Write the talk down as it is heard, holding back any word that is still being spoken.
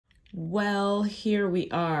Well, here we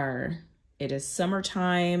are. It is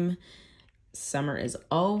summertime. Summer is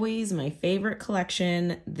always my favorite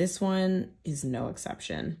collection. This one is no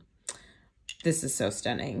exception. This is so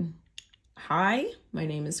stunning. Hi, my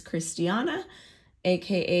name is Christiana,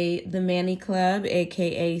 aka the Manny Club,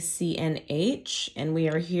 aka CNH, and we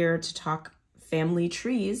are here to talk family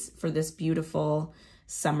trees for this beautiful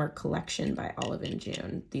summer collection by Olive &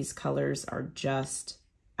 June. These colors are just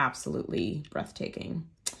absolutely breathtaking.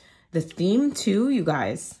 The theme too, you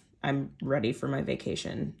guys, I'm ready for my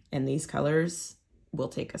vacation, and these colors will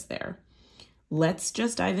take us there. Let's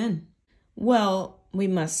just dive in. Well, we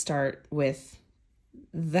must start with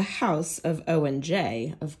the house of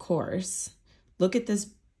O&J, of course. Look at this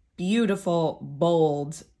beautiful,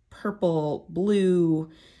 bold, purple, blue,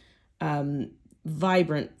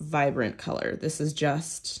 vibrant color. This is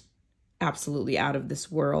just absolutely out of this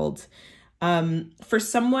world. For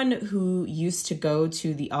someone who used to go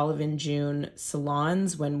to the Olive & June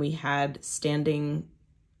salons when we had standing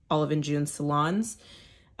Olive & June salons,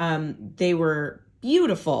 they were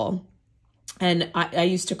beautiful. And I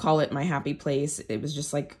used to call it my happy place. It was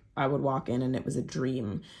just like I would walk in and it was a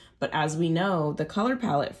dream. But as we know, the color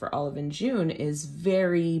palette for Olive & June is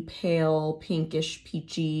very pale, pinkish,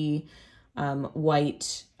 peachy,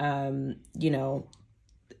 white,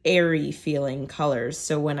 airy feeling colors.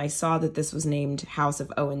 So when I saw that this was named House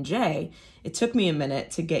of O&J, it took me a minute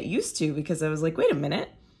to get used to, because I was like, wait a minute,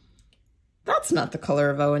 that's not the color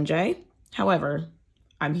of O&J. However,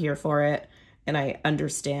 I'm here for it, and I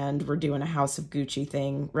understand we're doing a House of Gucci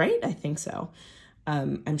thing, right? I think so.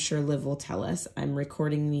 I'm sure Liv will tell us. I'm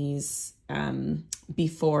recording these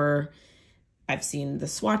before I've seen the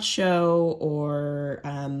swatch show or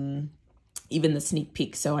even the sneak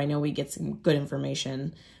peek. So I know we get some good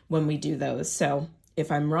information when we do those. So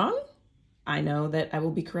if I'm wrong, I know that I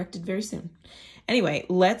will be corrected very soon. Anyway,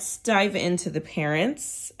 let's dive into the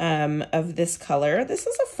parents of this color. This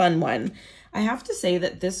is a fun one. I have to say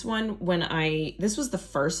that this one, this was the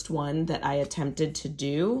first one that I attempted to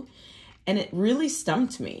do, and it really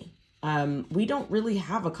stumped me. We don't really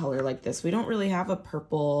have a color like this. We don't really have a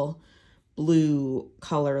purple blue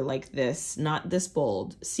color like this, not this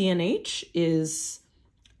bold. CNH is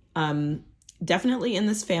definitely in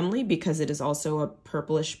this family because it is also a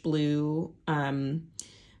purplish blue,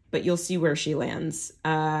 but you'll see where she lands.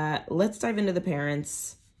 Let's dive into the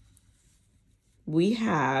parents. We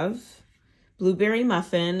have blueberry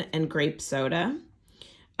muffin and grape soda.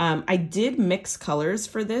 I did mix colors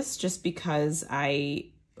for this just because I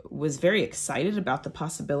was very excited about the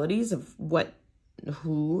possibilities of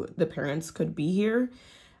who the parents could be here.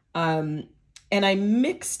 And I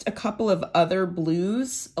mixed a couple of other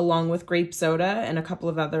blues along with grape soda and a couple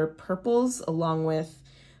of other purples along with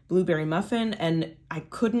blueberry muffin, and I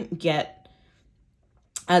couldn't get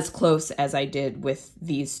as close as I did with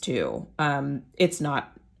these two. It's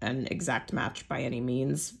not an exact match by any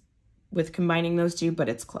means with combining those two, but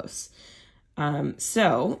it's close.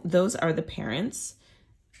 So those are the parents.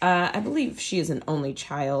 I believe she is an only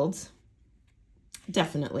child.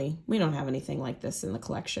 Definitely. We don't have anything like this in the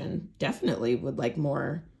collection. Definitely would like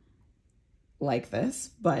more like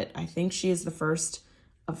this, but I think she is the first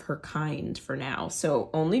of her kind for now. So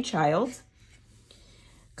only child.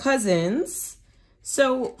 Cousins.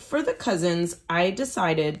 So for the cousins, I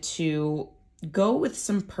decided to go with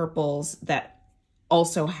some purples that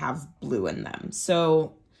also have blue in them.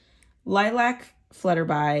 So Lilac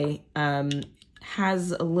Flutterby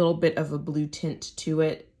has a little bit of a blue tint to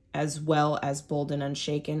it, as well as Bold and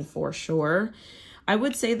Unshaken for sure. I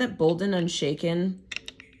would say that Bold and Unshaken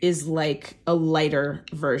is like a lighter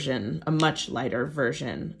version, a much lighter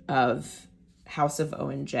version of House of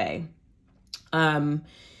O&J.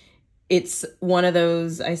 It's one of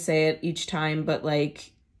those, I say it each time, but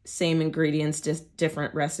like same ingredients, just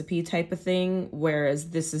different recipe type of thing, whereas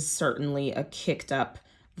this is certainly a kicked up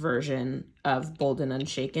version of Bold and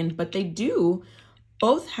Unshaken, but they do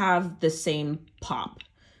both have the same pop.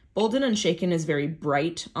 Bold and Unshaken is very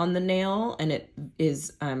bright on the nail, and it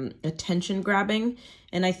is attention grabbing.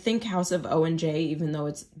 And I think House of O&J, even though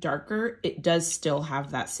it's darker, it does still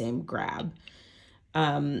have that same grab.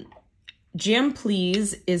 Jam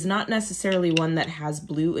Please is not necessarily one that has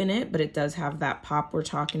blue in it, but it does have that pop we're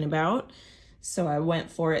talking about. So I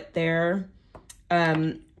went for it there.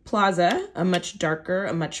 Plaza, a much darker,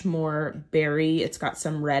 a much more berry. It's got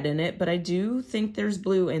some red in it, but I do think there's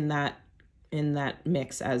blue in that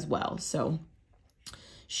mix as well. So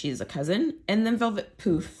she's a cousin. And then Velvet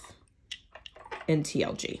Poof in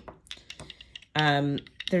TLG.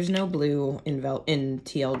 There's no blue in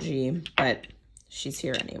TLG, but she's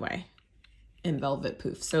here anyway in Velvet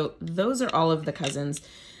Poof. So those are all of the cousins.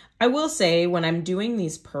 I will say when I'm doing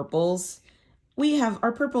these purples, we have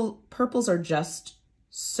our purples are just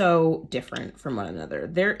so different from one another.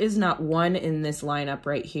 There is not one in this lineup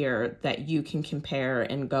right here that you can compare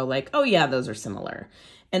and go like, oh yeah, those are similar.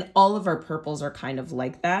 And all of our purples are kind of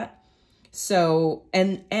like that. So,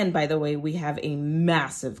 and by the way, we have a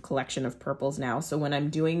massive collection of purples now. So when I'm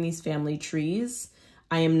doing these family trees,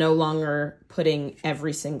 I am no longer putting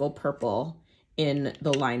every single purple in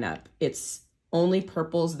the lineup. It's only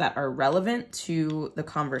purples that are relevant to the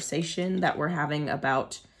conversation that we're having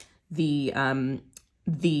about the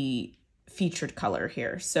featured color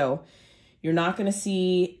here. So you're not going to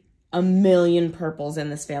see a million purples in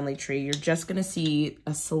this family tree. You're just going to see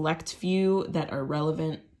a select few that are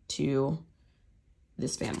relevant to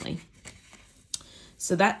this family.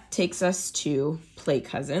 So that takes us to Play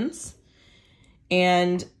Cousins.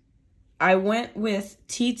 And I went with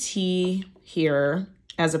TT here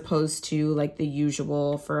as opposed to like the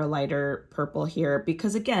usual for a lighter purple here,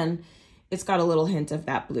 because again, it's got a little hint of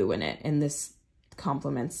that blue in it, and this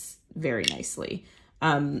complements very nicely.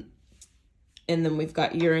 And then we've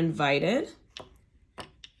got You're Invited.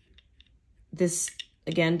 This,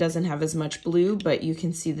 again, doesn't have as much blue, but you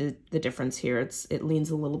can see the difference here. It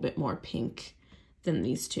leans a little bit more pink than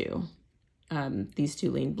these two. These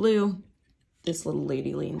two lean blue. This little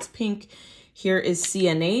lady leans pink. Here is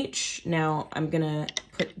CNH. Now I'm gonna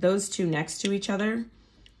put those two next to each other,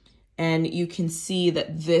 and you can see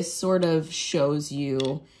that this sort of shows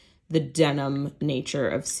you the denim nature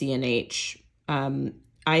of CNH.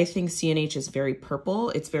 I think CNH is very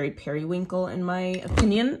purple. It's very periwinkle in my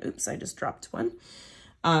opinion. Oops, I just dropped one.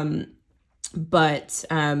 But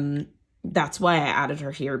that's why I added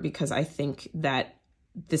her here, because I think that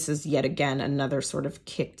this is yet again another sort of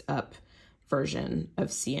kicked up version of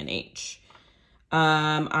CNH.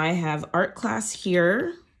 I have Art Class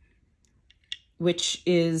here, which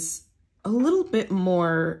is a little bit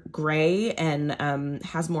more gray and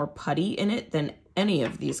has more putty in it than any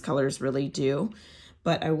of these colors really do.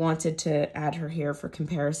 But I wanted to add her here for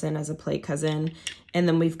comparison as a play cousin. And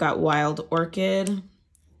then we've got Wild Orchid,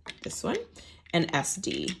 this one, and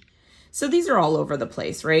SD. So these are all over the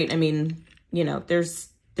place, right? I mean, you know, there's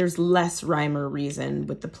less rhyme or reason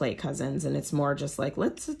with the play cousins, and it's more just like,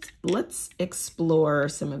 let's explore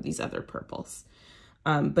some of these other purples.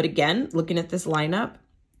 But again, looking at this lineup,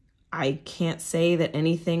 I can't say that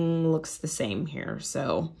anything looks the same here.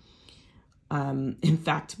 So, in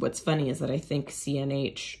fact, what's funny is that I think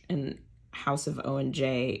CNH and House of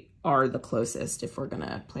O&J are the closest if we're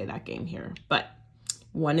gonna play that game here. But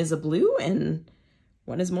one is a blue and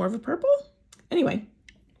one is more of a purple. Anyway,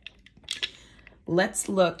 let's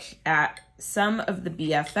look at some of the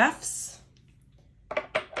BFFs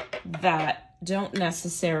that don't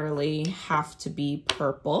necessarily have to be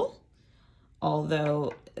purple,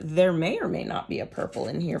 although there may or may not be a purple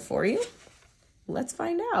in here for you. Let's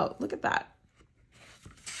find out. Look at that.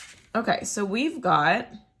 Okay, so we've got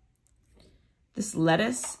this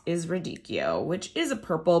Lettuce is Radicchio, which is a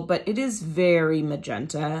purple, but it is very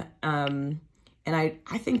magenta. And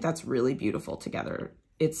I think that's really beautiful together.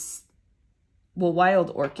 It's, well,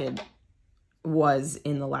 Wild Orchid was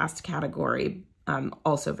in the last category,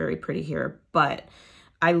 also very pretty here, but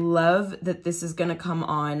I love that this is gonna come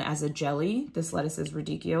on as a jelly. This Lettuce is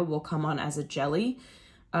Radicchio will come on as a jelly,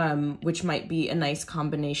 which might be a nice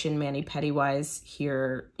combination mani-pedi wise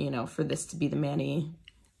here, you know, for this to be the mani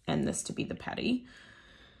and this to be the pedi.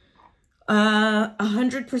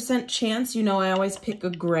 100% chance, you know, I always pick a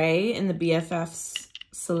gray in the BFFs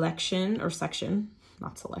selection or section,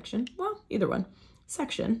 not selection, well, either one.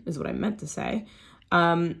 Section is what I meant to say.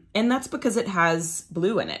 And that's because it has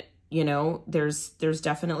blue in it. You know, there's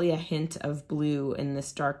definitely a hint of blue in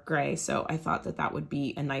this dark gray. So I thought that that would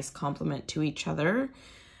be a nice complement to each other.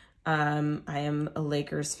 I am a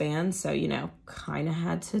Lakers fan, so, you know, kind of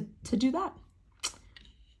had to do that.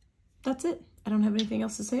 That's it. I don't have anything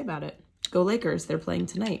else to say about it. Go Lakers. They're playing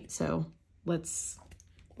tonight. So let's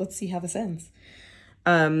see how this ends.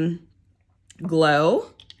 Glow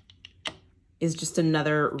is just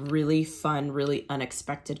another really fun, really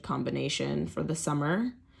unexpected combination for the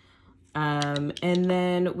summer. And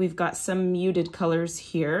then we've got some muted colors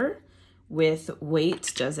here with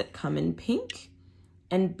Wait, Does It Come in Pink?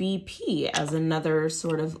 And BP as another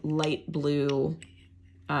sort of light blue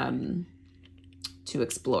to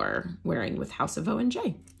explore, wearing with House of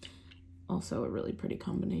O&J. Also a really pretty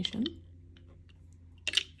combination.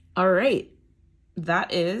 All right,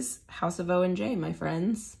 that is House of O&J, my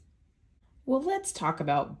friends. Well, let's talk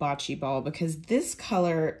about Bocce Ball, because this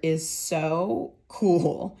color is so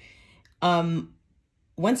cool.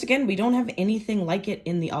 once again, we don't have anything like it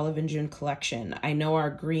in the Olive and June collection. I know our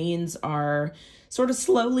greens are sort of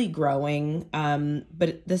slowly growing,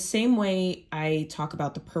 but the same way I talk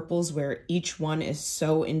about the purples, where each one is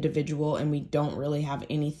so individual and we don't really have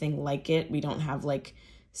anything like it. We don't have like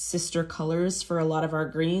sister colors for a lot of our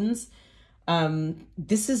greens.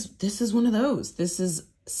 This is one of those. This is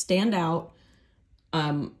standout,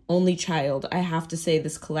 only child. I have to say,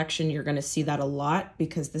 this collection, you're going to see that a lot,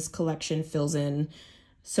 because this collection fills in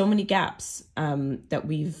so many gaps that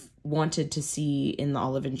we've wanted to see in the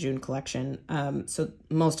Olive and June collection. So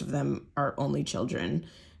most of them are only children.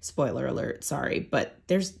 Spoiler alert, sorry, but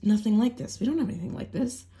there's nothing like this. We don't have anything like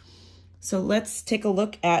this. So let's take a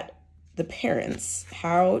look at the parents.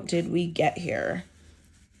 How did we get here?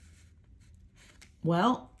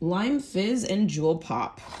 Well, Lime Fizz and Jewel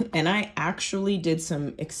Pop. And I actually did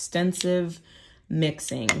some extensive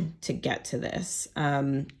mixing to get to this.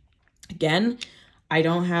 Again, I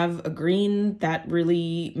don't have a green that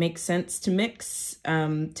really makes sense to mix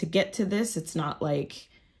to get to this. It's not like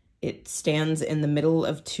it stands in the middle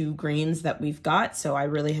of two greens that we've got, so I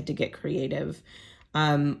really had to get creative.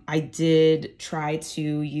 I did try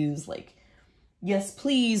to use like Yes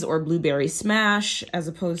Please or Blueberry Smash as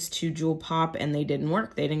opposed to Jewel Pop, and they didn't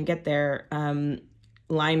work. They didn't get there.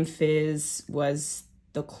 Lime Fizz was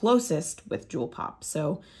the closest with Jewel Pop.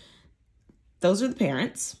 So those are the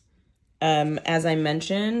parents. As I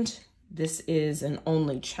mentioned, this is an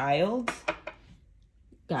only child.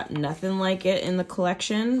 Got nothing like it in the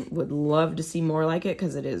collection. Would love to see more like it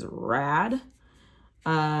because it is rad.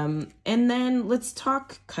 And then let's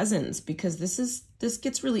talk cousins, because this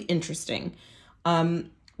gets really interesting.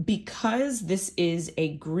 Because this is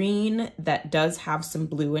a green that does have some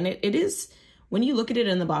blue in it. It is, when you look at it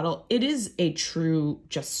in the bottle, it is a true,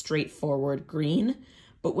 just straightforward green.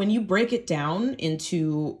 But when you break it down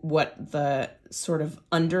into what the sort of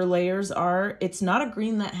underlayers are, it's not a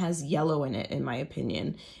green that has yellow in it, in my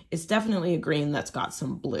opinion. It's definitely a green that's got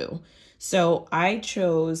some blue. So I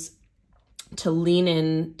chose to lean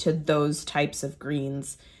in to those types of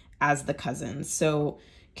greens as the cousins. So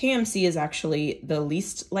KMC is actually the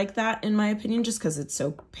least like that, in my opinion, just because it's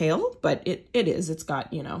so pale, but it is. It's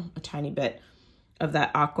got, you know, a tiny bit of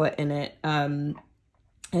that aqua in it.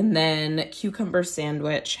 And then Cucumber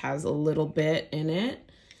Sandwich has a little bit in it,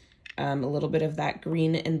 a little bit of that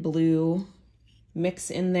green and blue mix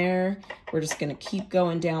in there. We're just going to keep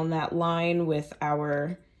going down that line with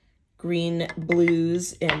our green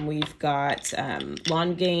blues, and we've got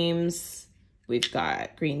Lawn Games, we've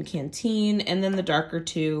got Green Canteen, and then the darker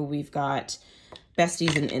two, we've got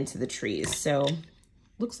Besties and Into the Trees. So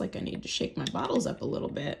looks like I need to shake my bottles up a little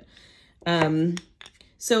bit.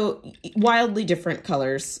 So wildly different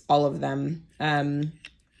colors, all of them.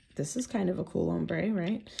 This is kind of a cool ombre,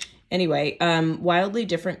 right? Anyway, wildly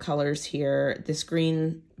different colors here. This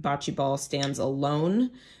green bocce ball stands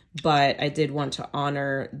alone, but I did want to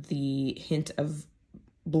honor the hint of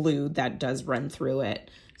blue that does run through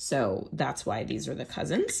it. So that's why these are the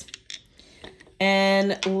cousins.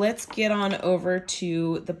 And let's get on over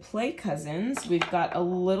to the Play Cousins. We've got a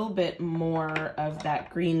little bit more of that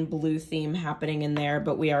green-blue theme happening in there,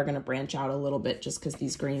 but we are going to branch out a little bit just because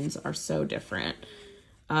these greens are so different.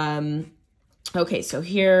 Okay, so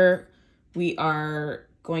here we are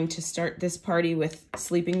going to start this party with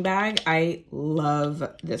Sleeping Bag. I love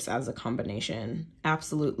this as a combination.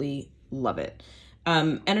 Absolutely love it.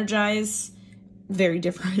 Energize, very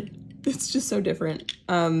different. It's just so different.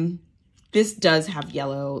 This does have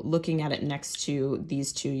yellow. Looking at it next to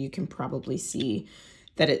these two, you can probably see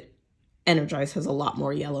that Energize has a lot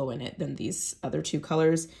more yellow in it than these other two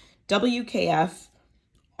colors. WKF,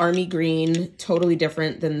 Army Green, totally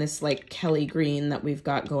different than this like Kelly Green that we've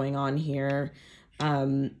got going on here.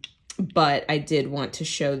 But I did want to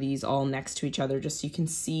show these all next to each other just so you can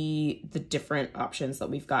see the different options that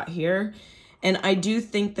we've got here. And I do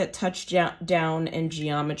think that Touchdown and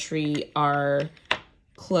Geometry are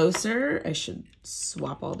closer. I should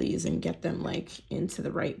swap all these and get them like into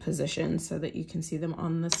the right position so that you can see them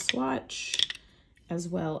on the swatch as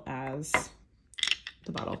well as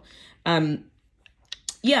the bottle.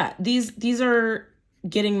 Yeah, these are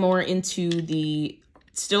getting more into the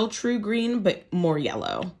still true green, but more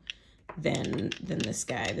yellow than this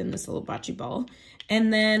guy, than this little bocce ball.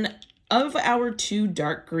 And then of our two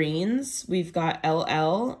dark greens, we've got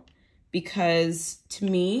LL, because to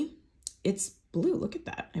me, it's blue. Look at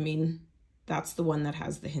that. I mean, that's the one that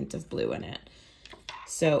has the hint of blue in it.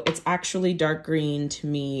 So it's actually dark green to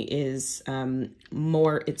me is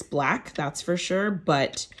more, it's black, that's for sure,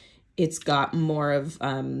 but it's got more of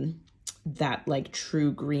that like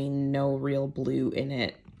true green, no real blue in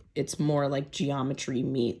it it's more like geometry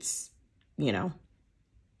meets, you know,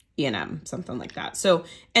 E&M, something like that. So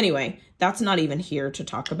anyway, that's not even here to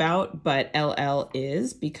talk about, but LL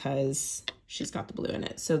is because she's got the blue in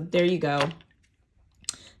it. So there you go.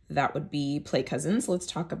 That would be Play Cousins. Let's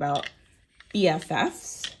talk about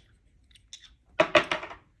BFFs.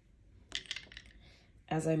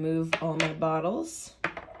 As I move all my bottles,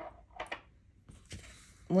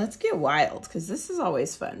 let's get wild because this is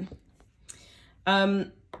always fun.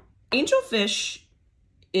 Angelfish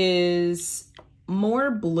is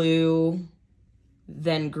more blue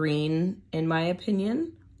than green in my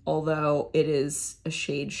opinion, although it is a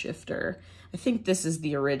shade shifter. I think this is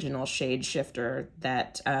the original shade shifter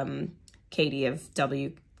that Katie of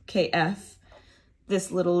WKF,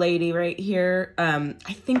 this little lady right here, I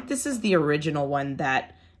think this is the original one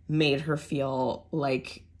that made her feel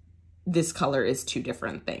like this color is two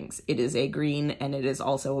different things. It is a green and it is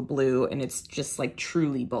also a blue, and it's just like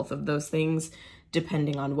truly both of those things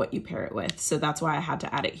depending on what you pair it with. So that's why I had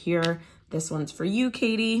to add it here. This one's for you,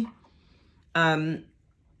 Katie. Hot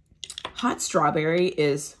Strawberry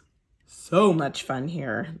is so much fun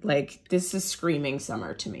here. Like, this is screaming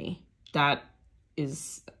summer to me. That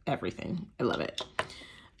is everything. I love it.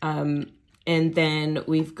 And then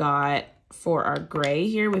we've got, for our gray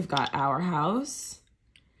here, we've got Our House.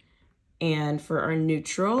 And for our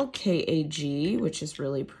neutral, KAG, which is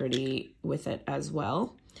really pretty with it as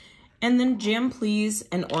well. And then Jam Please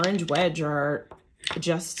and Orange Wedge are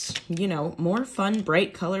just, you know, more fun,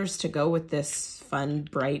 bright colors to go with this fun,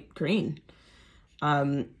 bright green.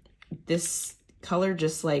 This color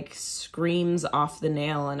just like screams off the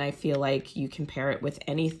nail, and I feel like you can pair it with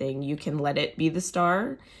anything. You can let it be the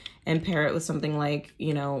star and pair it with something like,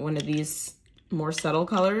 you know, one of these more subtle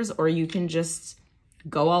colors, or you can just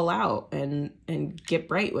go all out and get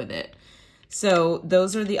bright with it. So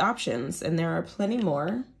those are the options, and there are plenty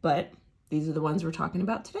more, but these are the ones we're talking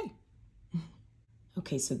about today.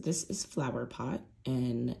 Okay, so this is Flower Pot,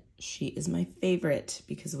 and she is my favorite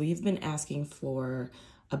because we've been asking for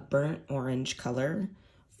a burnt orange color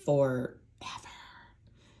forever.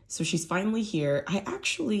 So she's finally here. I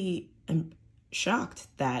actually am shocked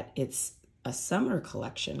that it's a summer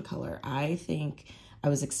collection color. I think I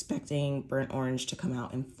was expecting burnt orange to come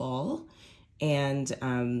out in fall, and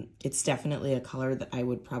it's definitely a color that I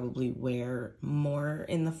would probably wear more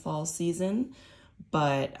in the fall season,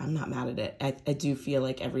 but I'm not mad at it. I do feel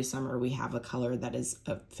like every summer we have a color that is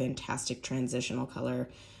a fantastic transitional color.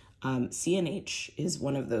 CNH is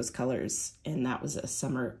one of those colors, and that was a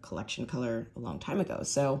summer collection color a long time ago.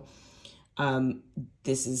 So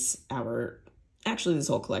this is actually this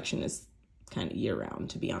whole collection is kind of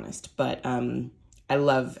year-round, to be honest, but I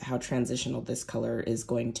love how transitional this color is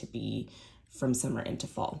going to be from summer into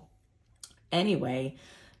fall. Anyway,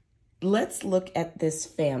 let's look at this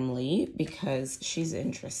family because she's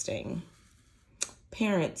interesting.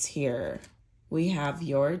 Parents here, we have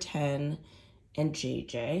Your 10 and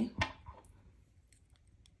JJ.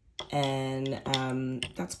 And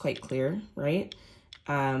that's quite clear, right?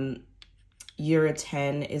 Your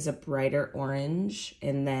 10 is a brighter orange,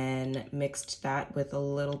 and then mixed that with a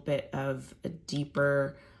little bit of a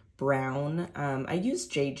deeper brown. I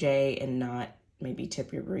used JJ and not maybe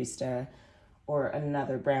Tip Your Barista or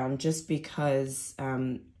another brown, just because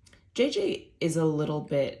JJ is a little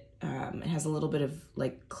bit, it has a little bit of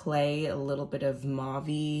like clay, a little bit of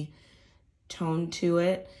mauve-y tone to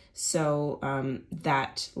it. So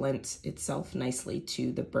that lends itself nicely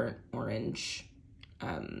to the burnt orange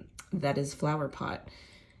that is Flower Pot.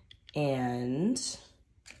 And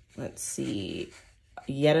let's see,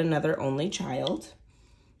 yet another only child.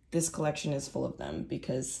 This collection is full of them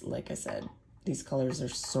because, like I said, these colors are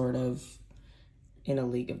sort of in a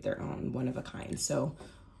league of their own, one of a kind. So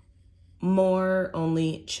more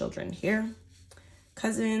only children here.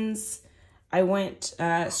 Cousins, I went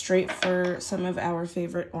straight for some of our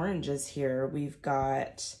favorite oranges here. We've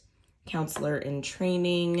got Counselor in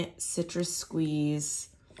Training, Citrus Squeeze,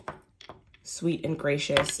 Sweet and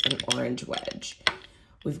Gracious, and Orange Wedge.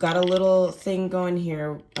 We've got a little thing going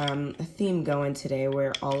here, a theme going today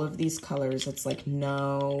where all of these colors, it's like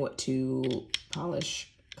no two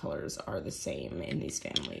polish colors are the same in these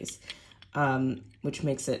families, which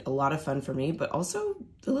makes it a lot of fun for me, but also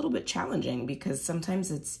a little bit challenging because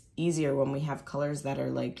sometimes it's easier when we have colors that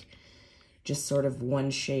are like just sort of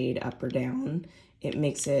one shade up or down. It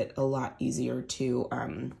makes it a lot easier to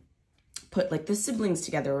put like the siblings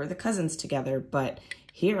together or the cousins together, but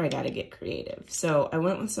here I gotta get creative. So I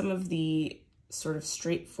went with some of the sort of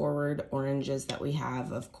straightforward oranges that we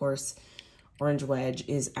have. Of course, Orange Wedge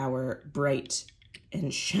is our bright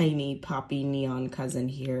and shiny poppy neon cousin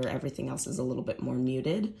here. Everything else is a little bit more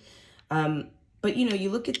muted. But you know, you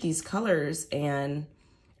look at these colors, and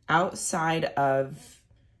outside of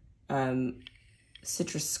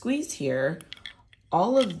Citrus Squeeze here,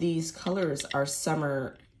 all of these colors are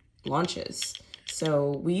summer launches.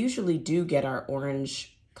 So we usually do get our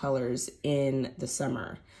orange colors in the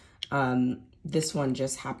summer. This one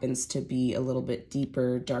just happens to be a little bit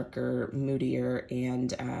deeper, darker, moodier,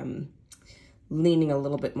 and leaning a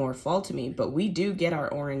little bit more fall to me, but we do get our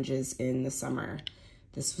oranges in the summer.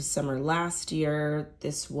 This was summer last year.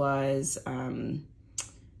 This was,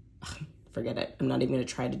 forget it. I'm not even gonna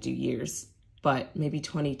try to do years, but maybe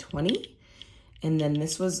 2020. And then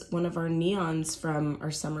this was one of our neons from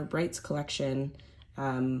our Summer Brights collection,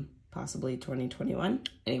 possibly 2021.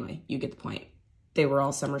 Anyway, you get the point. They were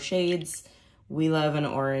all summer shades. We love an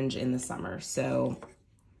orange in the summer, so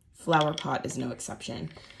Flower Pot is no exception.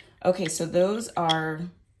 Okay, so those are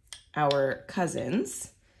our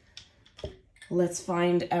cousins. Let's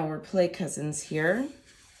find our play cousins here.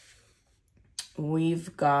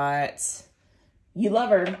 We've got, you love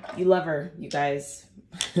her, you guys.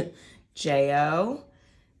 J-O,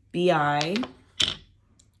 B-I,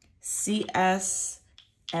 C-S,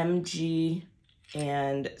 M-G,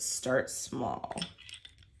 and Start Small.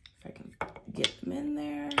 If I can get them in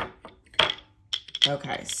there.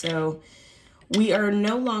 Okay, so we are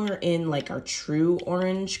no longer in like our true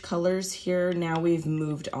orange colors here. Now we've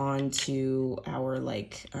moved on to our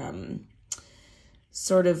like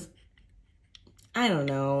sort of, I don't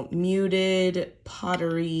know, muted,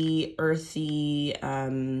 pottery, earthy,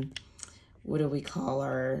 what do we call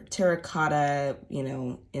our terracotta, you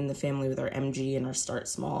know, in the family with our MG and our Start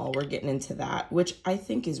Small. We're getting into that, which I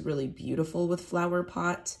think is really beautiful with Flower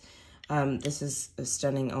Pot. This is a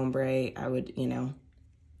stunning ombre. I would, you know,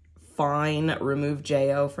 fine, remove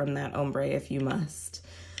J-O from that ombre if you must.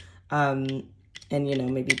 And, you know,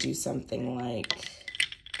 maybe do something like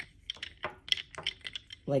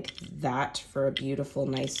that for a beautiful,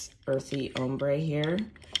 nice, earthy ombre here.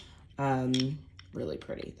 Really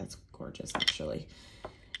pretty. That's gorgeous, actually.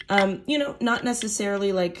 You know, not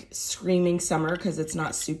necessarily like screaming summer because it's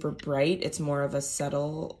not super bright. It's more of a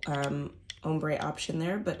subtle ombre option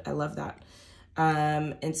there, but I love that.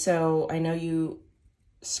 And so I know you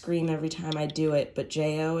scream every time I do it, but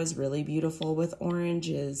J-O is really beautiful with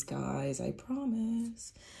oranges, guys, I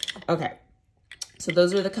promise. Okay, so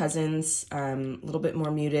those are the cousins, a little bit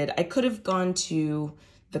more muted. I could have gone to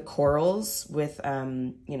the corals with,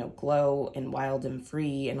 you know, Glow and Wild and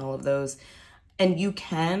Free and all of those. And you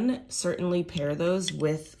can certainly pair those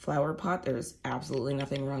with Flower Pot. There's absolutely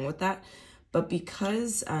nothing wrong with that. But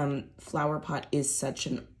because Flower Pot is such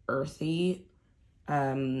an earthy,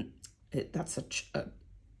 that's such a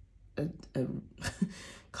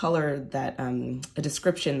color that, a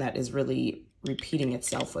description that is really repeating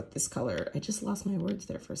itself with this color. I just lost my words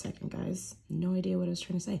there for a second, guys. No idea what I was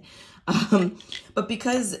trying to say. But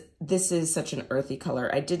because this is such an earthy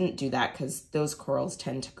color, I didn't do that because those corals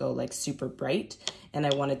tend to go like super bright, and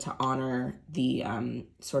I wanted to honor the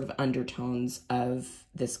sort of undertones of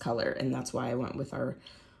this color, and that's why I went with our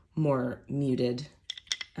more muted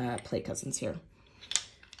play cousins here.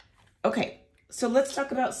 Okay. So let's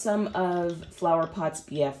talk about some of Flower Pot's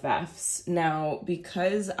BFFs. Now,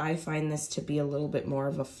 because I find this to be a little bit more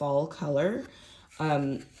of a fall color,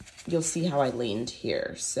 you'll see how I leaned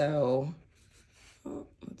here. So,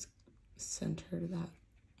 let's center that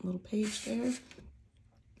little page there.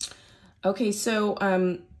 Okay, so,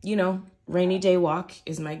 you know, Rainy Day Walk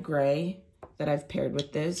is my gray that I've paired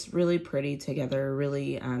with this. Really pretty together,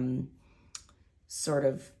 really sort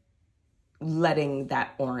of letting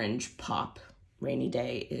that orange pop. Rainy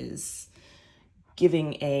Day is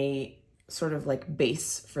giving a sort of like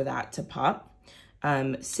base for that to pop.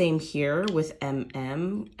 Same here with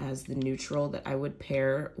MM as the neutral that I would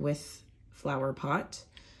pair with Flower Pot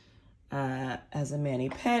as a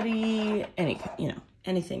mani-pedi, you know,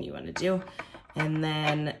 anything you want to do. And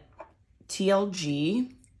then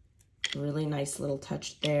TLG, really nice little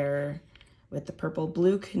touch there with the Purple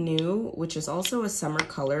Blue Canoe, which is also a summer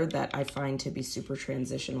color that I find to be super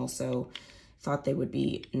transitional. So thought they would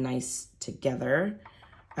be nice together.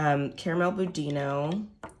 Caramel Budino.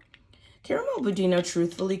 Caramel Budino,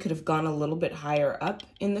 truthfully, could have gone a little bit higher up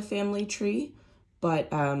in the family tree, but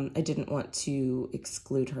I didn't want to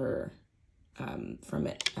exclude her from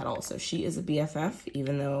it at all. So she is a BFF,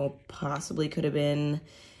 even though possibly could have been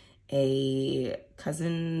a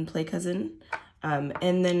cousin, play cousin.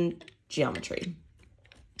 And then Geometry.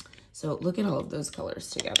 So look at all of those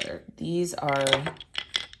colors together. These are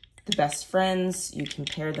best friends. You can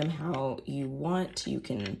pair them how you want. You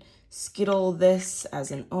can skittle this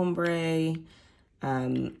as an ombre,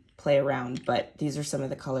 play around, but these are some of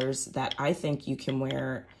the colors that I think you can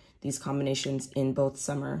wear these combinations in both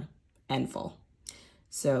summer and fall.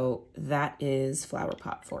 So that is Flower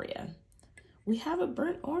Pot for you. We have a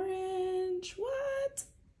burnt orange. What?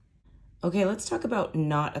 Okay, let's talk about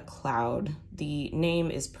Not a Cloud. The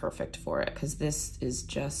name is perfect for it because this is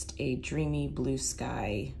just a dreamy blue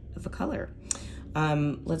sky of a color.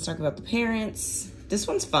 Let's talk about the parents. This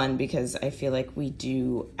one's fun because I feel like we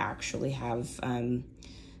do actually have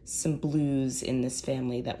some blues in this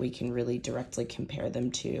family that we can really directly compare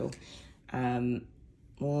them to.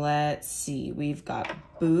 Let's see, we've got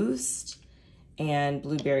Boost and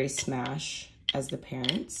Blueberry Smash as the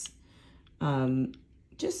parents.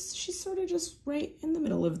 She's sort of just right in the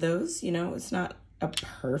middle of those, you know, it's not a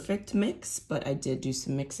perfect mix, but I did do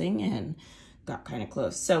some mixing and got kind of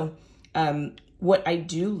close. So what I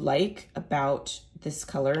do like about this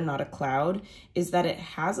color, Not a Cloud, is that it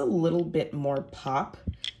has a little bit more pop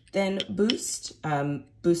than Boost.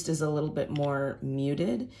 Boost is a little bit more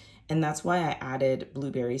muted, and that's why I added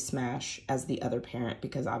Blueberry Smash as the other parent,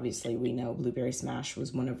 because obviously we know Blueberry Smash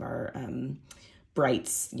was one of our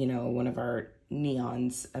brights, you know, one of our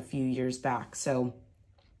neons a few years back. So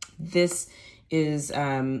this is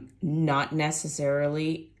not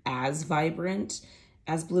necessarily as vibrant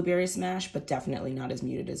as Blueberry Smash, but definitely not as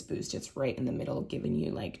muted as Boost. It's right in the middle, giving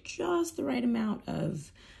you like just the right amount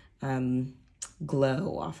of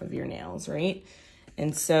glow off of your nails, right?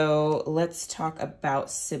 And so let's talk about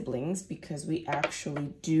siblings, because we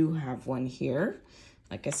actually do have one here.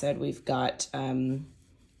 Like I said, we've got a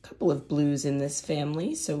couple of blues in this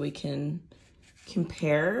family, so we can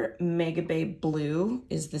compare. Mega Babe Blue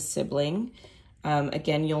is the sibling.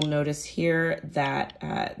 Again, you'll notice here that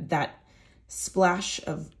that splash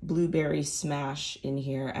of Blueberry Smash in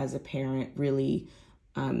here as a parent really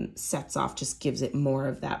sets off, just gives it more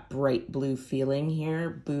of that bright blue feeling here.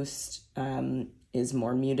 Boost is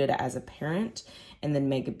more muted as a parent, and then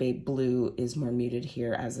Mega Babe Blue is more muted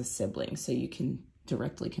here as a sibling. So you can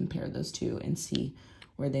directly compare those two and see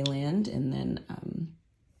where they land, and then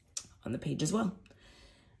on the page as well.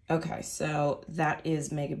 Okay, so that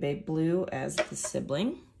is Mega Babe Blue as the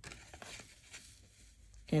sibling.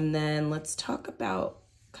 And then let's talk about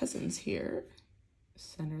cousins here.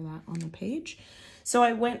 Center that on the page. So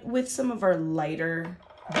I went with some of our lighter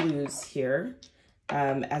blues here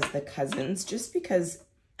as the cousins, just because,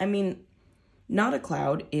 I mean, Not a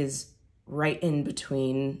Cloud is right in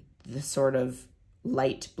between the sort of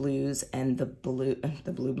light blues and the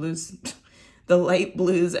blues, the light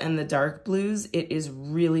blues and the dark blues. It is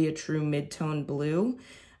really a true mid-tone blue,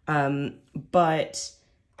 but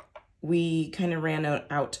we kind of ran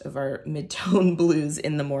out of our mid-tone blues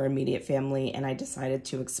in the more immediate family, and I decided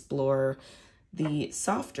to explore the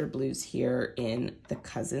softer blues here in the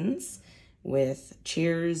cousins with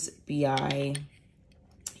Cheers, BI.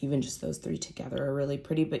 Even just those three together are really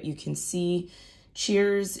pretty, but you can see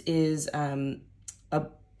Cheers is a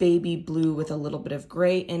baby blue with a little bit of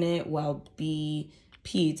gray in it, while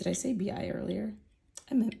BP, did I say BI earlier?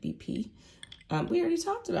 I meant BP. We already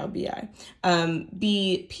talked about BI.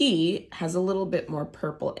 BP has a little bit more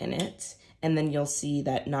purple in it, and then you'll see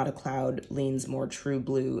that Not a Cloud leans more true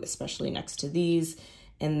blue, especially next to these.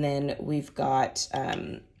 And then we've got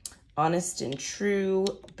Honest and True,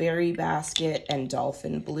 Berry Basket, and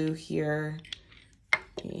Dolphin Blue here.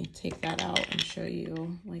 Let me take that out and show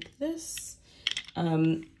you like this.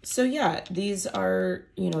 So yeah, these are,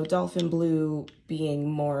 you know, Dolphin Blue being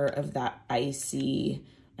more of that icy,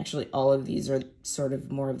 actually all of these are sort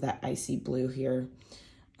of more of that icy blue here.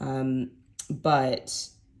 But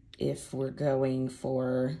if we're going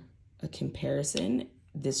for a comparison,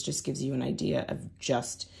 this just gives you an idea of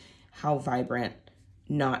just how vibrant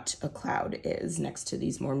Not a Cloud is next to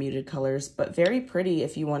these more muted colors, but very pretty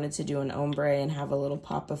if you wanted to do an ombre and have a little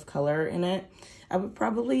pop of color in it. I would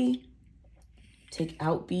probably take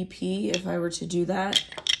out BP if I were to do that,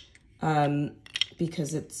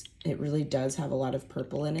 because it really does have a lot of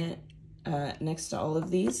purple in it next to all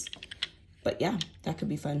of these. But yeah, that could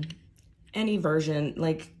be fun. Any version,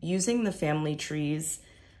 like using the family trees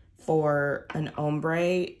for an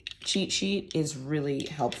ombre cheat sheet is really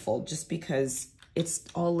helpful, just because it's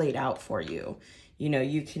all laid out for you. You know,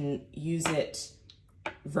 you can use it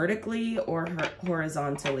vertically or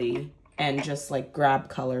horizontally and just like grab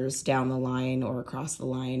colors down the line or across the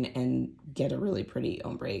line and get a really pretty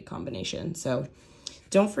ombre combination. So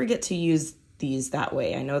don't forget to use these that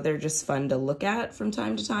way. I know they're just fun to look at from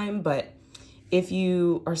time to time, but if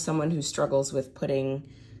you are someone who struggles with putting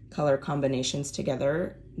color combinations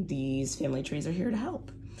together, these family trees are here to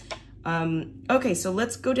help. Okay, so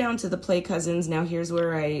let's go down to the Play Cousins. Now here's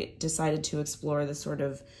where I decided to explore the sort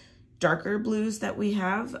of darker blues that we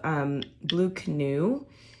have. Blue Canoe,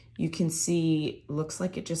 you can see, looks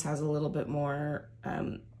like it just has a little bit more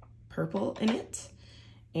purple in it.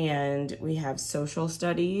 And we have Social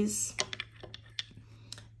Studies.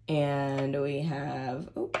 And we have,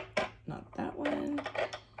 oh, not that one.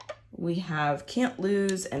 We have Can't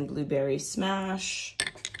Lose and Blueberry Smash.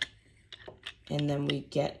 And then we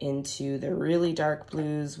get into the really dark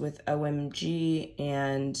blues with OMG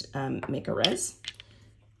and Make a Res.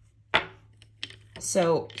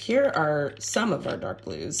 So here are some of our dark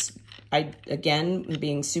blues. Again,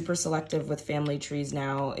 being super selective with family trees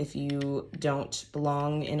now. If you don't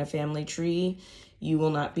belong in a family tree, you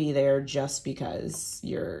will not be there just because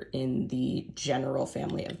you're in the general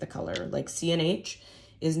family of the color. Like CNH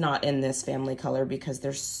is not in this family color because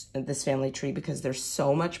there's this family tree because there's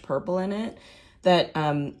so much purple in it that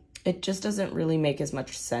it just doesn't really make as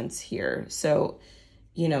much sense here. So,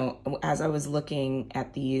 you know, as I was looking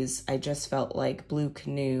at these, I just felt like Blue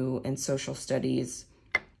Canoe and Social Studies,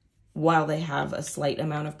 while they have a slight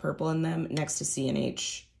amount of purple in them, next to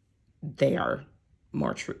CNH, they are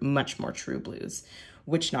much more true blues,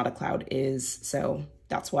 which Not a Cloud is. So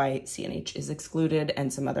that's why CNH is excluded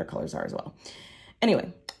and some other colors are as well.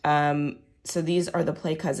 Anyway, so these are the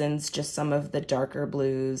Play Cousins, just some of the darker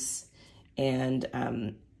blues.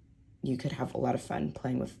 And you could have a lot of fun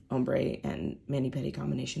playing with ombre and mani-pedi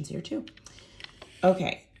combinations here too.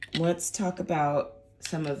 Okay, let's talk about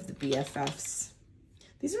some of the BFFs.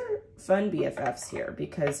 These are fun BFFs here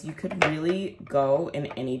because you could really go in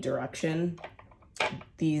any direction.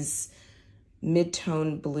 These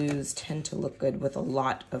mid-tone blues tend to look good with a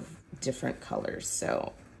lot of different colors.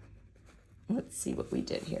 So let's see what we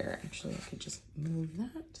did here. Actually, I could just move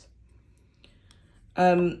that.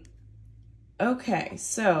 Okay,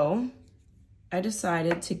 so I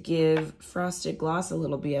decided to give Frosted Gloss a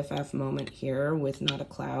little BFF moment here with Not a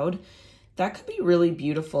Cloud. That could be really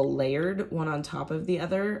beautiful layered, one on top of the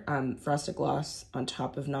other, Frosted Gloss on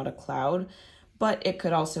top of Not a Cloud, but it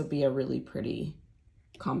could also be a really pretty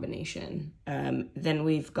combination. Then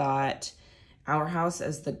we've got Our House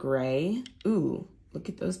as the gray. Ooh, look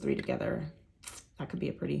at those three together. That could be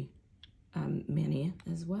a pretty mani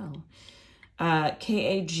as well.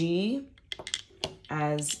 KAG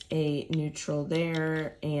as a neutral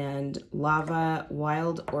there, and Lava,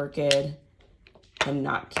 Wild Orchid, and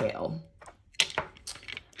Not Kale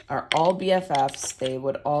are all BFFs. They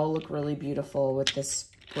would all look really beautiful with this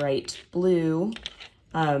bright blue.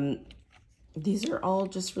 These are all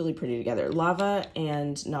just really pretty together. Lava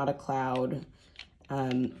and Not a Cloud,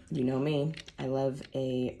 you know me, I love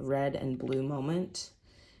a red and blue moment,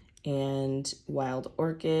 and Wild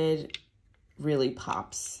Orchid really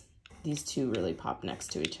pops. These two really pop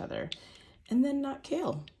next to each other. And then Not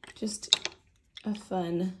Kale, just a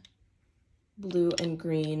fun blue and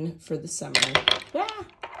green for the summer. Ah!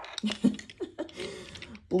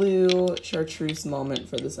 Blue chartreuse moment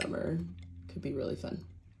for the summer. Could be really fun.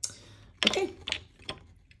 Okay,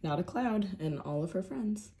 Not a Cloud and all of her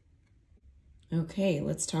friends. Okay,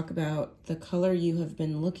 let's talk about the color you have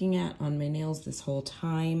been looking at on my nails this whole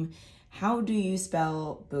time. How do you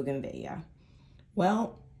spell bougainvillea?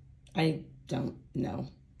 Well, I don't know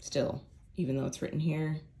still, even though it's written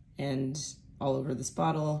here and all over this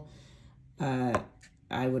bottle.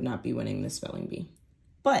 I would not be winning this spelling bee.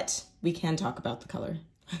 But we can talk about the color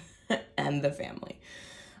and the family.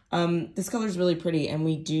 This color is really pretty, and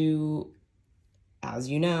we do, as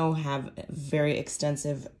you know, have a very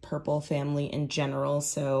extensive purple family in general,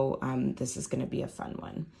 so this is going to be a fun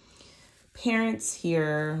one. Parents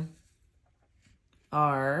here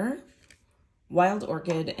are Wild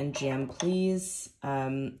Orchid and Jam Please.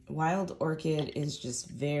 Wild Orchid is just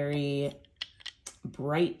very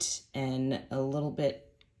bright and a little bit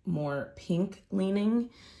more pink leaning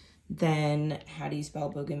than How Do You Spell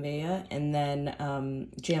Bougainvillea. And then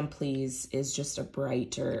Jam Please is just a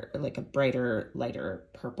brighter, like a brighter, lighter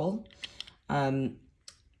purple.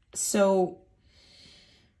 So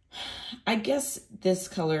I guess this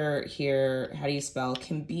color here, How Do You Spell,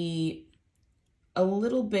 can be a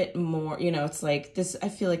little bit more, you know, it's like this, I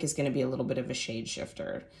feel like is going to be a little bit of a shade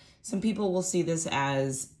shifter. Some people will see this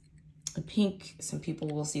as a pink. Some people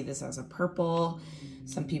will see this as a purple.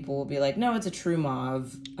 Some people will be like, no, it's a true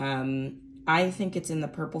mauve. I think it's in the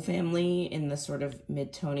purple family, in the sort of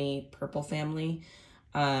mid-tony purple family,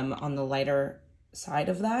 on the lighter side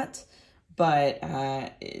of that. But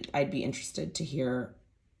I'd be interested to hear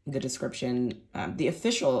the description, the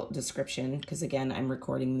official description, because again, I'm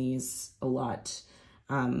recording these a lot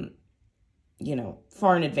you know,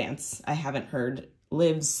 far in advance. I haven't heard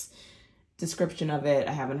Liv's description of it.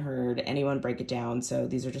 I haven't heard anyone break it down. So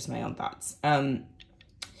these are just my own thoughts.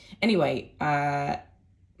 Anyway,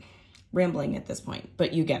 rambling at this point,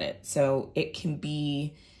 but you get it. So it can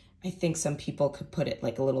be, I think some people could put it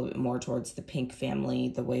like a little bit more towards the pink family,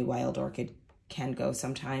 the way Wild Orchid can go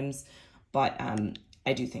sometimes. But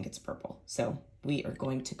I do think it's purple. So we are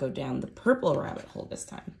going to go down the purple rabbit hole this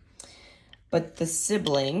time. But the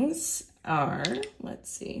siblings are, let's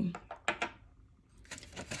see.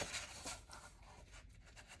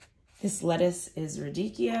 This lettuce is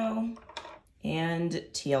radicchio and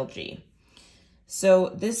TLG. So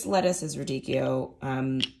this lettuce is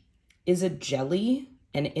radicchio, is a jelly,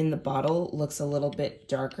 and in the bottle looks a little bit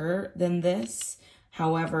darker than this.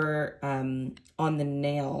 However, on the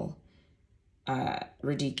nail,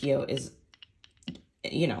 radicchio is,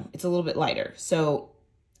 you know, it's a little bit lighter. So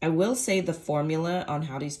I will say the formula on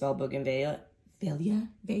how do you spell bougainvillea,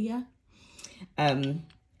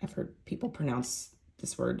 I've heard people pronounce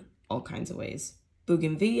this word all kinds of ways.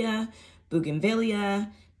 Bougainvillea,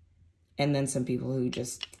 and then some people who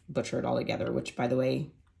just butcher it all together, which, by the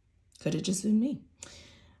way, could have just been me.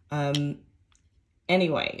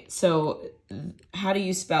 Anyway, so how do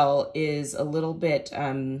you spell is a little bit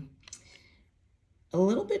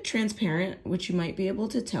transparent, which you might be able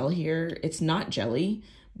to tell here. It's not jelly,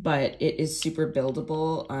 but it is super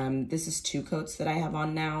buildable. This is 2 coats that I have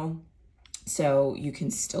on now, so you can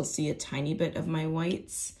still see a tiny bit of my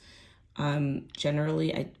whites.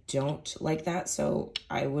 Generally, I don't like that, so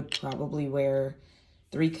I would probably wear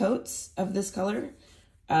 3 coats of this color.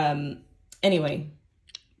 Anyway,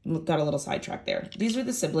 got a little sidetracked there. These are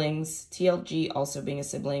the siblings, TLG also being a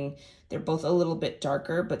sibling. They're both a little bit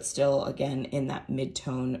darker, but still, again, in that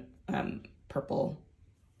mid-tone purple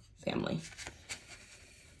family.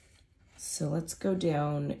 So let's go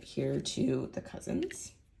down here to the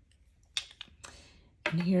cousins.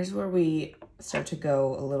 And here's where we start to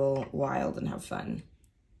go a little wild and have fun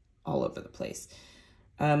all over the place.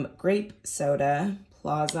 Grape Soda,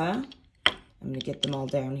 Plaza. I'm going to get them all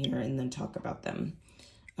down here and then talk about them.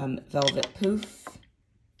 Velvet Poof.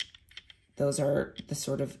 Those are the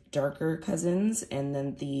sort of darker cousins. And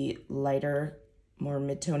then the lighter, more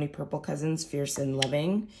mid-tony purple cousins, Fierce and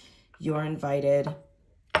Loving, You're Invited,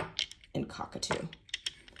 and Cockatoo.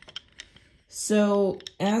 So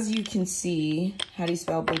as you can see, how do you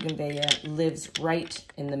spell bougainvillea lives right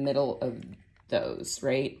in the middle of those,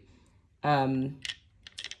 right?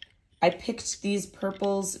 I picked these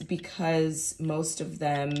purples because most of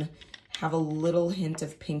them have a little hint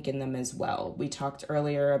of pink in them as well. We talked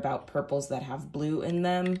earlier about purples that have blue in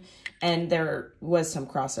them, and there was some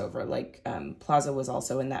crossover, like Plaza was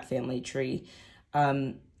also in that family tree.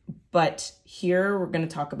 But here we're going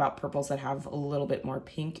to talk about purples that have a little bit more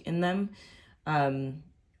pink in them.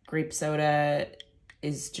 Grape Soda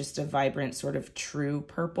is just a vibrant sort of true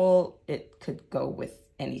purple. It could go with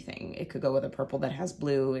anything. It could go with a purple that has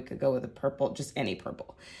blue. It could go with a purple, just any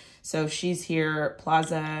purple. So she's here.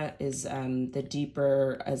 Plaza is the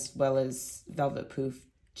deeper, as well as Velvet Poof,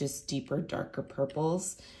 just deeper, darker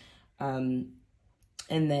purples. And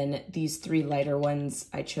then these 3 lighter ones,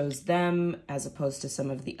 I chose them as opposed to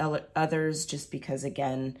some of the others, just because,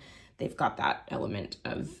 again, they've got that element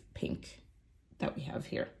of pink that we have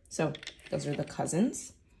here. So those are the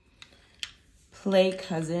cousins. Play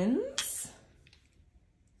Cousins.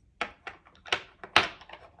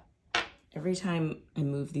 Every time I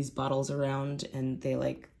move these bottles around and they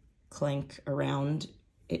like clank around,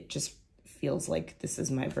 it just feels like this is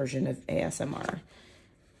my version of ASMR.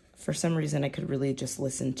 For some reason, I could really just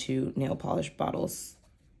listen to nail polish bottles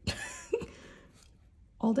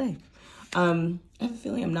all day. I have a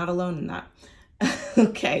feeling I'm not alone in that.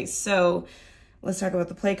 Okay, so let's talk about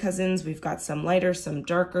the Play Cousins. We've got some lighter, some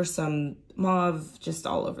darker, some mauve, just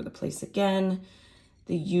all over the place again.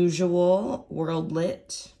 The usual World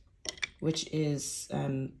Lit, which is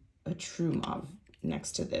a true mauve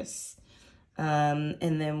next to this.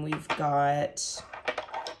 And then we've got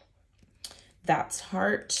That's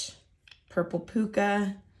Heart, Purple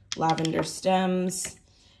Puka, Lavender Stems,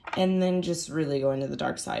 and then just really going to the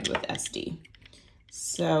dark side with SD.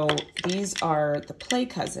 So these are the Play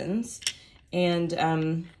Cousins,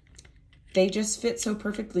 and they just fit so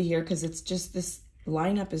perfectly here because it's just, this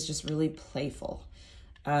lineup is just really playful.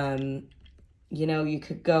 You know, you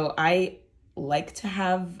could go, I like to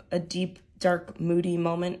have a deep, dark, moody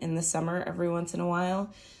moment in the summer every once in a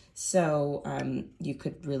while. So you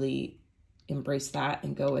could really embrace that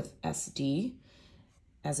and go with SD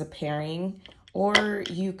as a pairing. Or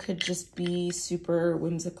you could just be super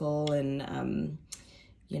whimsical and,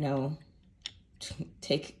 you know,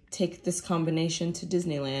 take this combination to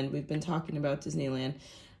Disneyland. We've been talking about Disneyland.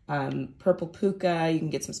 Purple puka, you can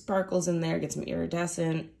get some sparkles in there, get some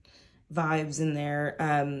iridescent vibes in there.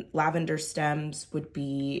 Lavender stems would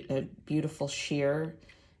be a beautiful sheer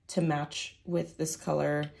to match with this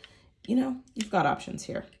color. You know, you've got options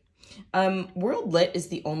here. World Lit is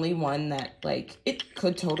the only one that, like, it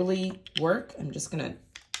could totally work. I'm just gonna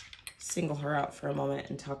single her out for a moment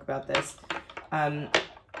and talk about this.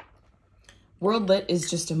 World Lit is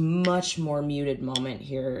just a much more muted moment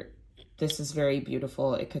here. This is very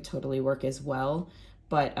beautiful. It could totally work as well.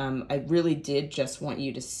 But I really did just want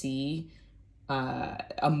you to see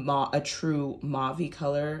a true mauve-y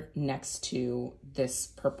color next to this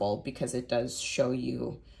purple, because it does show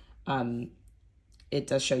you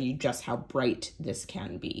just how bright this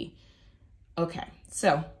can be. Okay,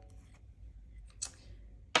 so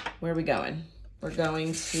where are we going? We're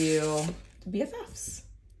going to the BFFs.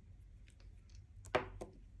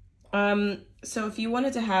 So if you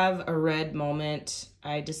wanted to have a red moment,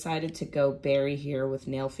 I decided to go berry here with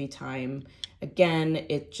Nailfee Time. Again,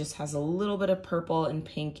 it just has a little bit of purple and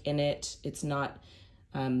pink in it. It's not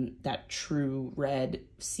that true red,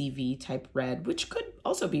 CV type red, which could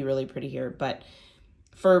also be really pretty here. But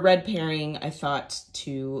for a red pairing, I thought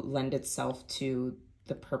to lend itself to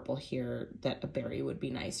the purple here that a berry would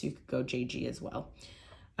be nice. You could go JG as well.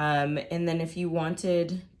 And then if you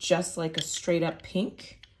wanted just like a straight up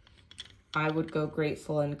pink, I would go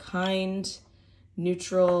Grateful and Kind,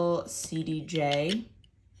 neutral CDJ,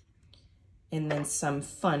 and then some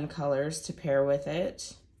fun colors to pair with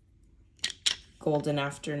it. Golden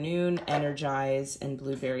Afternoon, Energize, and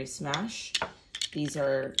Blueberry Smash. These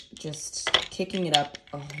are just kicking it up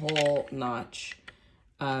a whole notch.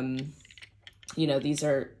 You know, these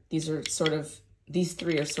three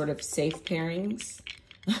are sort of safe pairings.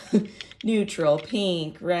 Neutral,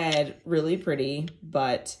 pink, red, really pretty.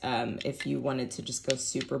 But if you wanted to just go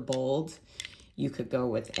super bold, you could go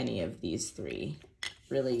with any of these three.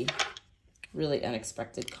 Really, really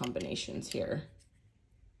unexpected combinations here,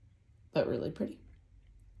 but really pretty.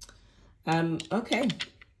 Okay,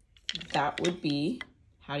 that would be,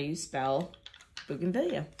 how do you spell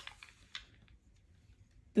bougainvillea?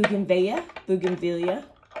 Bougainvillea,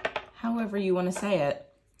 however you want to say it.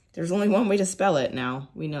 There's only one way to spell it now.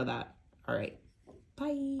 We know that. All right,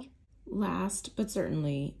 bye. Last, but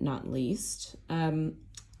certainly not least,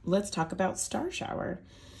 let's talk about Star Shower.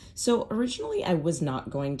 So originally I was not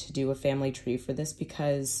going to do a family tree for this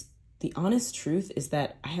because the honest truth is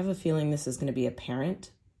that I have a feeling this is going to be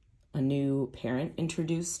a new parent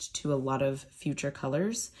introduced to a lot of future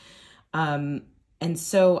colors. And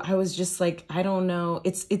so I was just like, I don't know.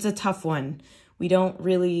 It's a tough one. We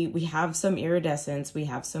have some iridescence, we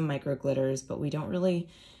have some micro glitters, but we don't really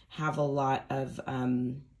have a lot of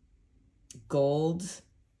gold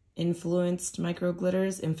influenced micro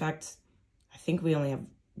glitters. In fact, I think we only have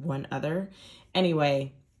one other.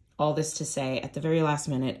 Anyway, all this to say, at the very last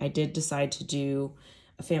minute, I did decide to do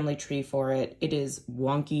a family tree for it. It is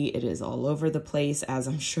wonky. It is all over the place, as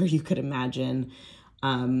I'm sure you could imagine.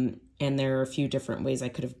 And there are a few different ways I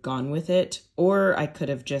could have gone with it, or I could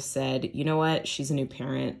have just said, you know what, she's a new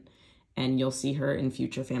parent and you'll see her in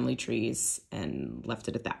future family trees, and left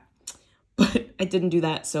it at that. But I didn't do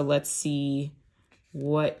that. So let's see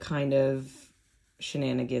what kind of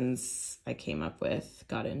shenanigans I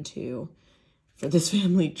got into for this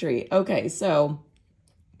family tree. Okay, so,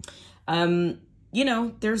 you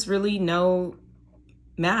know, there's really no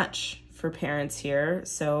match for parents here,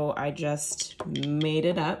 so I just made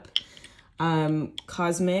it up.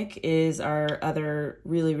 Cosmic is our other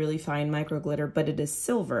really, really fine micro glitter, but it is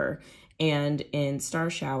silver, and in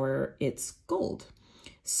Star Shower, it's gold.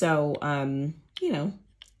 So, you know,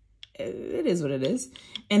 it is what it is.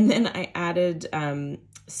 And then I added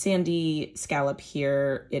Sandy Scallop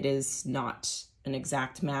here. It is not an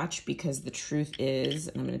exact match because the truth is,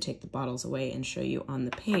 and I'm going to take the bottles away and show you on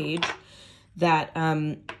the page, that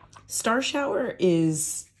Star Shower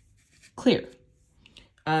is clear.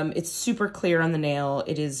 It's super clear on the nail.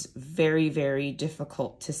 It is very, very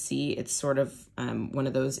difficult to see. It's sort of one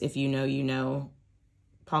of those, if you know, you know,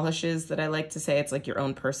 polishes that I like to say. It's like your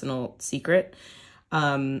own personal secret.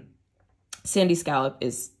 Sandy Scallop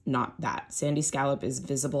is not that. Sandy Scallop is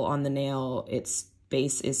visible on the nail. Its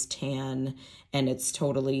base is tan, and it's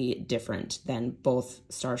totally different than both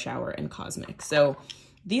Star Shower and Cosmic. So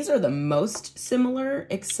these are the most similar,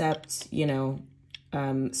 except, you know,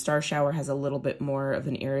 Star Shower has a little bit more of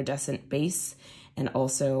an iridescent base, and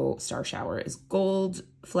also Star Shower is gold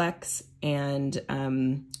flecks and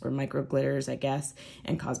or micro glitters, I guess,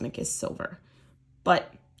 and Cosmic is silver.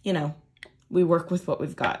 But, you know, we work with what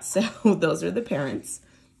we've got. So those are the parents.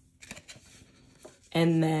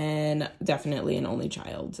 And then definitely an only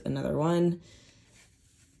child, another one.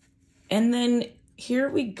 And then here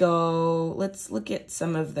we go. Let's look at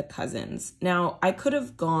some of the cousins. Now, I could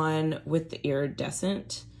have gone with the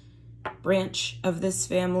iridescent branch of this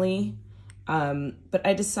family, but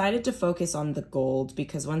I decided to focus on the gold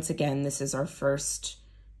because once again, this is our first,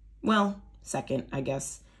 well, second, I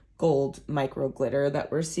guess, gold micro glitter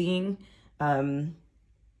that we're seeing. Maybe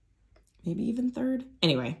even third.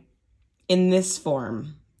 Anyway, in this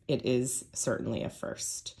form, it is certainly a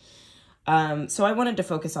first. So I wanted to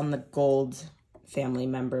focus on the gold family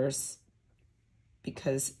members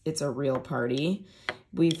because it's a real party.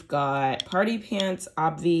 We've got Party Pants,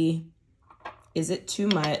 Obvi, Is It Too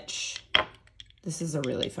Much? This is a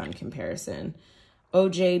really fun comparison.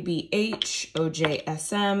 OJBH,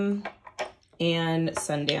 OJSM, and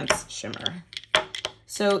Sundance Shimmer.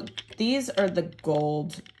 So these are the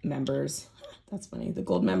gold members. That's funny. The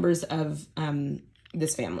gold members of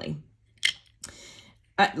this family.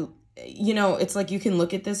 You know, it's like you can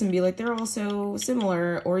look at this and be like, they're all so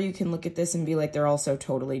similar, or you can look at this and be like, they're all so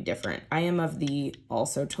totally different. I am of the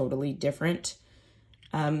also totally different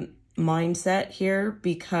mindset here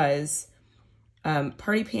because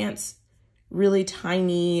Party Pants, really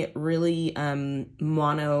tiny, really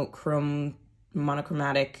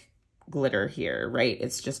monochromatic glitter here, right?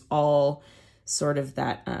 It's just all sort of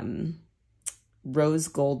that rose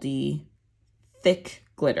goldy, thick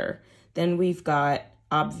glitter. Then we've got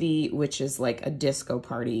Obvi, which is like a disco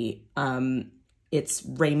party. It's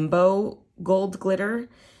rainbow gold glitter.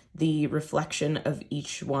 The reflection of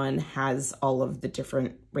each one has all of the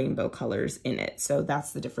different rainbow colors in it. So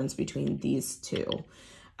that's the difference between these two.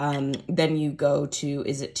 Then you go to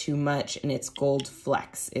Is It Too Much? And it's gold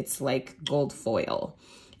flecks. It's like gold foil.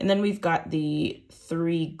 And then we've got the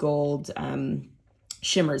 3 gold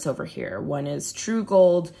shimmers over here. One is true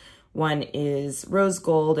gold, one is rose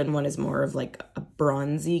gold, and one is more of like a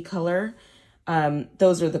bronzy color.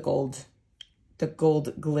 Those are the gold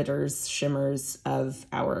glitters, shimmers of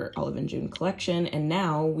our Olive and June collection. And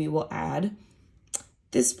now we will add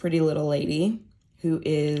this pretty little lady who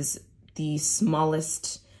is the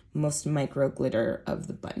smallest, most micro glitter of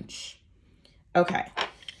the bunch. Okay.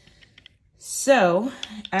 So,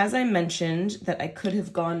 as I mentioned that I could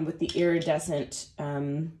have gone with the iridescent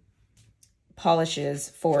polishes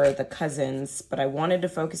for the cousins, but I wanted to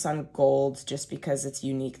focus on gold just because it's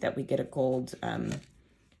unique that we get a gold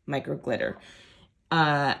micro glitter.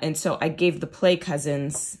 And so I gave the Play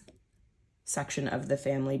Cousins section of the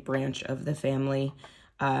family, branch of the family,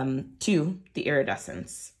 to the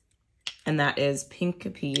iridescence. And that is Pink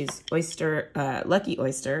Capiz, Lucky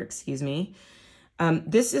Oyster, excuse me.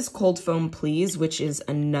 This is Cold Foam Please, which is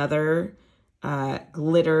another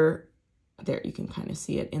glitter. There, you can kind of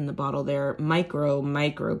see it in the bottle there. Micro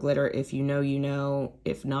glitter. If you know, you know.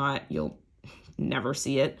 If not, you'll never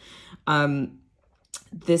see it.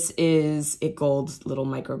 This is a gold little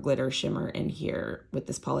micro glitter shimmer in here with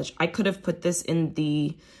this polish. I could have put this in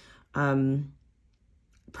the,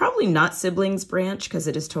 probably not Siblings branch because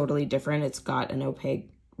it is totally different. It's got an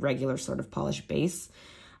opaque, regular sort of polished base.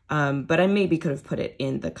 But I maybe could have put it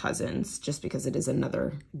in the Cousins just because it is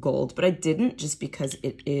another gold. But I didn't just because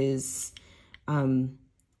it is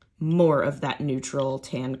more of that neutral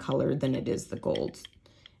tan color than it is the gold.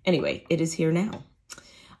 Anyway, it is here now.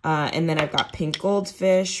 And then I've got Pink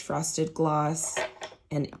Goldfish, Frosted Gloss,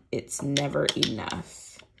 and It's Never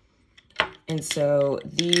Enough. And so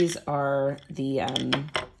these are the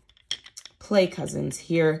Play Cousins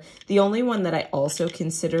here. The only one that I also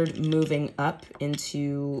considered moving up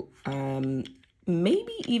into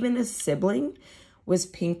maybe even a sibling was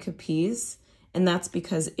Pink Capiz. And that's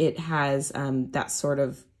because it has that sort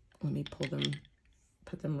of, let me pull them,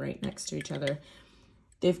 put them right next to each other.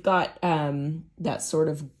 They've got that sort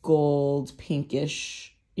of gold,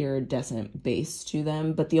 pinkish, iridescent base to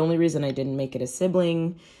them. But the only reason I didn't make it a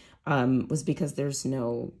sibling was because there's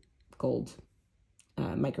no gold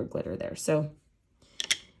micro glitter there. So,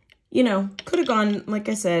 you know, could have gone, like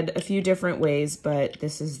I said, a few different ways, but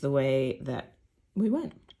this is the way that we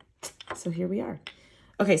went. So here we are.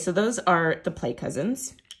 Okay, so those are the Play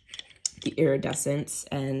Cousins, the Iridescence,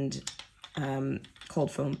 and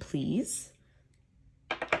Cold Foam Please.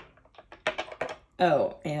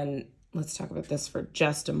 Oh, and let's talk about this for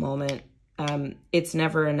just a moment. It's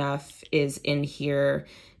Never Enough is in here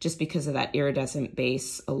just because of that iridescent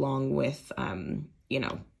base along with, you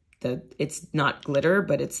know, it's not glitter,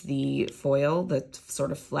 but it's the foil, the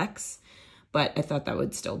sort of flecks. But I thought that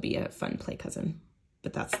would still be a fun Play Cousin.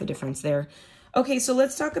 But that's the difference there. Okay, so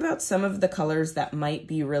let's talk about some of the colors that might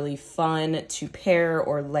be really fun to pair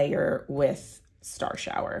or layer with Star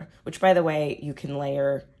Shower, which, by the way, you can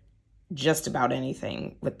layer just about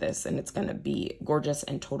anything with this and it's going to be gorgeous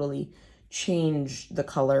and totally change the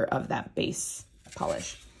color of that base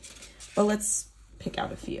polish. But let's pick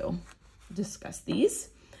out a few, discuss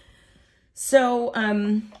these. So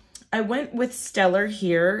I went with Stellar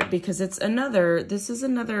here because this is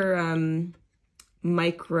another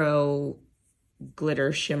micro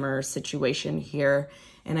glitter shimmer situation here.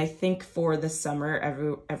 And I think for the summer,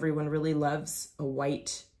 everyone really loves a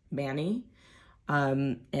white mani.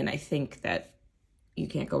 And I think that you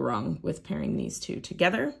can't go wrong with pairing these two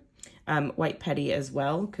together. White pedi as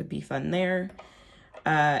well could be fun there.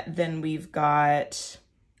 Then we've got,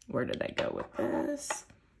 where did I go with this?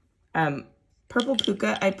 Purple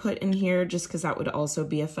puka I put in here just because that would also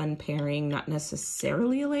be a fun pairing, not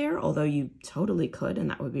necessarily a layer, although you totally could, and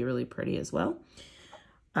that would be really pretty as well.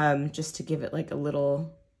 Just to give it like a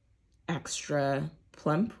little extra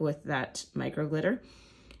plump with that micro glitter.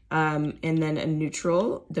 And then a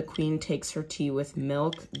neutral, the Queen Takes Her Tea with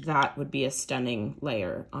Milk. That would be a stunning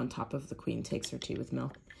layer on top of the Queen Takes Her Tea with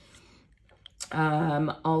Milk.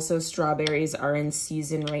 Also, strawberries are in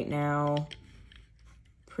season right now.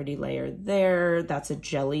 Pretty layer there. That's a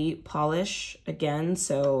jelly polish again,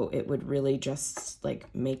 so it would really just like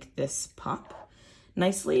make this pop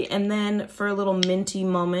nicely. And then for a little minty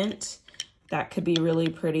moment, that could be really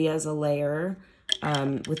pretty as a layer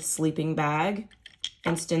with Sleeping Bag.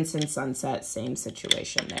 Instance and Sunset, same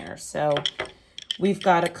situation there. So we've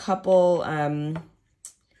got a couple,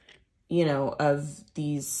 you know, of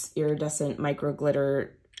these iridescent micro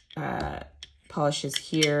glitter polishes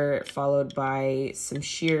here, followed by some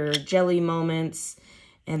sheer jelly moments,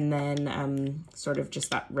 and then sort of just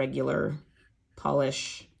that regular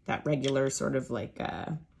polish, that regular sort of like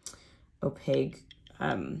opaque,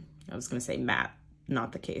 I was going to say matte,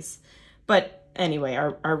 not the case. But anyway,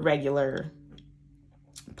 our regular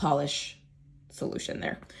polish solution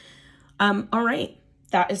there. All right,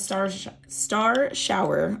 that is Star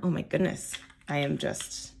Shower. Oh my goodness, I've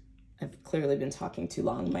clearly been talking too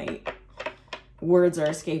long. My words are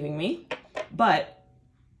escaping me, but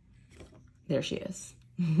there she is.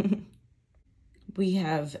 We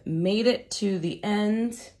have made it to the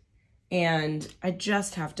end, and I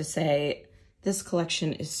just have to say, this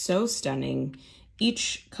collection is so stunning.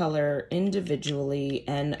 Each color individually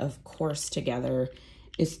and of course together,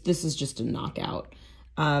 this is just a knockout.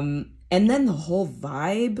 And then the whole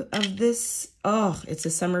vibe of this, oh, it's a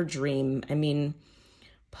summer dream. I mean,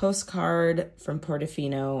 Postcard from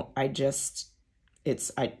Portofino,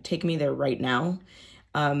 take me there right now.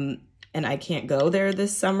 And I can't go there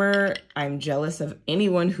this summer. I'm jealous of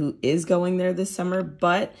anyone who is going there this summer,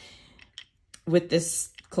 but with this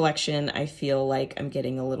collection, I feel like I'm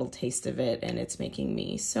getting a little taste of it and it's making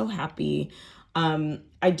me so happy.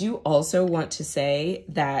 I do also want to say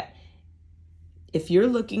that if you're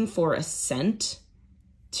looking for a scent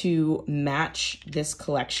to match this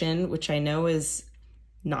collection, which I know is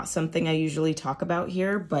not something I usually talk about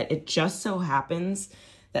here, but it just so happens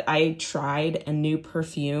that I tried a new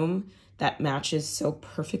perfume that matches so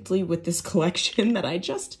perfectly with this collection that I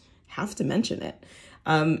just have to mention it.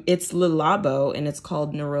 It's Le Labo and it's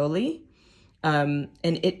called Neroli. And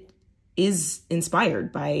it is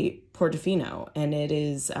inspired by Portofino, and it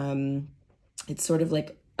is, it's sort of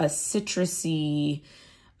like a citrusy,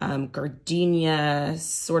 gardenia,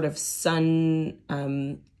 sort of sunbathed.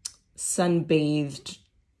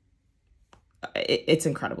 It's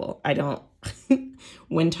incredible.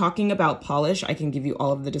 When talking about polish, I can give you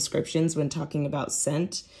all of the descriptions. When talking about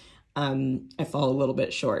scent, I fall a little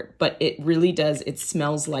bit short, but it really does. It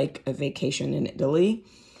smells like a vacation in Italy.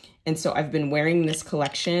 And so I've been wearing this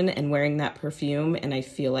collection and wearing that perfume, and I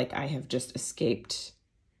feel like I have just escaped,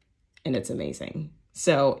 and it's amazing.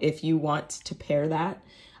 So if you want to pair that,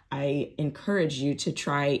 I encourage you to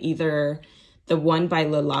try either the one by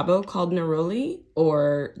Le Labo called Neroli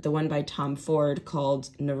or the one by Tom Ford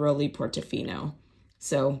called Neroli Portofino.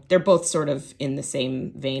 So they're both sort of in the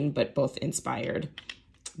same vein, but both inspired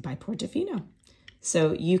by Portofino.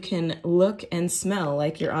 So you can look and smell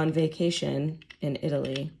like you're on vacation in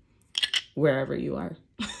Italy, wherever you are.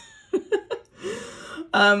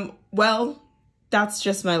 Well, that's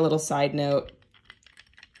just my little side note.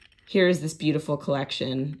 Here is this beautiful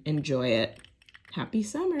collection. Enjoy it. Happy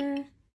summer.